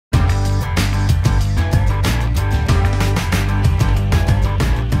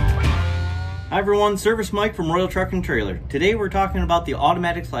everyone, Service Mike from Royal Truck and Trailer. Today we're talking about the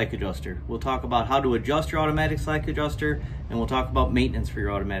automatic slack adjuster. We'll talk about how to adjust your automatic slack adjuster, and we'll talk about maintenance for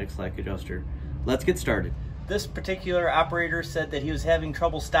your automatic slack adjuster. Let's get started. This particular operator said that he was having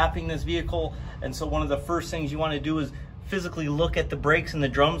trouble stopping this vehicle, and so one of the first things you want to do is physically look at the brakes and the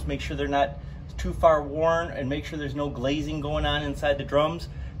drums, make sure they're not too far worn, and make sure there's no glazing going on inside the drums.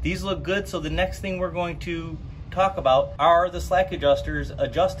 These look good, so the next thing we're going to talk about are the slack adjusters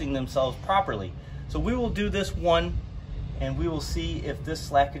adjusting themselves properly. So we will do this one and we will see if these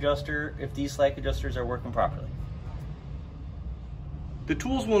slack adjusters are working properly. The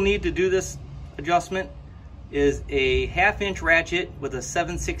tools we'll need to do this adjustment is a 1/2 inch ratchet with a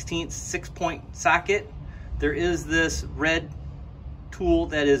 7/16 6-point socket. There is this red tool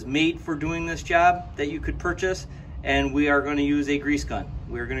that is made for doing this job that you could purchase, and we are going to use a grease gun.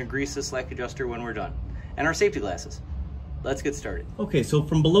 We're going to grease the slack adjuster when we're done. And our safety glasses. Let's get started. Okay, so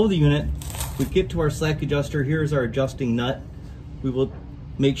from below the unit, we get to our slack adjuster. Here's our adjusting nut. We will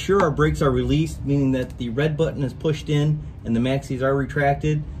make sure our brakes are released, meaning that the red button is pushed in and the maxis are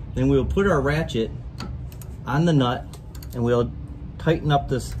retracted. Then we will put our ratchet on the nut and we'll tighten up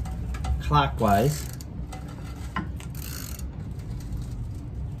this clockwise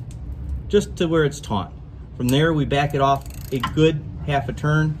just to where it's taut. From there, we back it off a good 1/2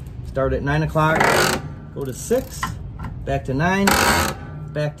 turn. Start at 9 o'clock. Go to 6, back to 9,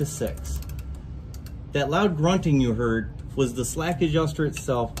 back to 6. That loud grunting you heard was the slack adjuster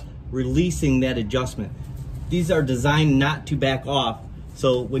itself releasing that adjustment. These are designed not to back off,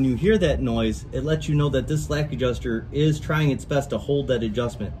 so when you hear that noise, it lets you know that this slack adjuster is trying its best to hold that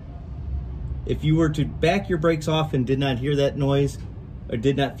adjustment. If you were to back your brakes off and did not hear that noise, or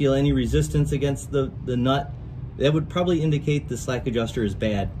did not feel any resistance against the nut, that would probably indicate the slack adjuster is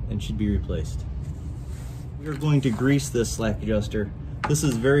bad and should be replaced. We're going to grease this slack adjuster. This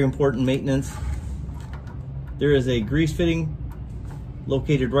is very important maintenance. There is a grease fitting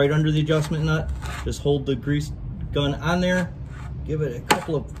located right under the adjustment nut. Just hold the grease gun on there, give it a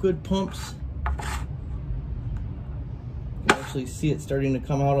couple of good pumps. You can actually see it starting to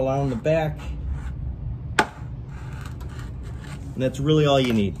come out along the back. And that's really all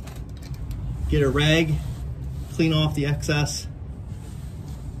you need. Get a rag, clean off the excess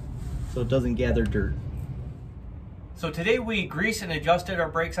so it doesn't gather dirt. So today we greased and adjusted our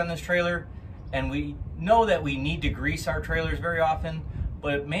brakes on this trailer, and we know that we need to grease our trailers very often,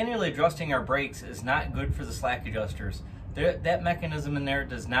 but manually adjusting our brakes is not good for the slack adjusters. That mechanism in there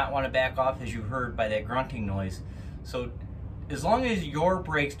does not want to back off, as you heard by that grunting noise. So as long as your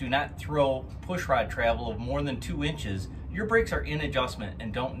brakes do not throw pushrod travel of more than 2 inches, your brakes are in adjustment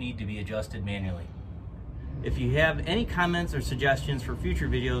and don't need to be adjusted manually. If you have any comments or suggestions for future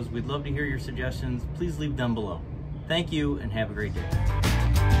videos, we'd love to hear your suggestions. Please leave them below. Thank you and have a great day.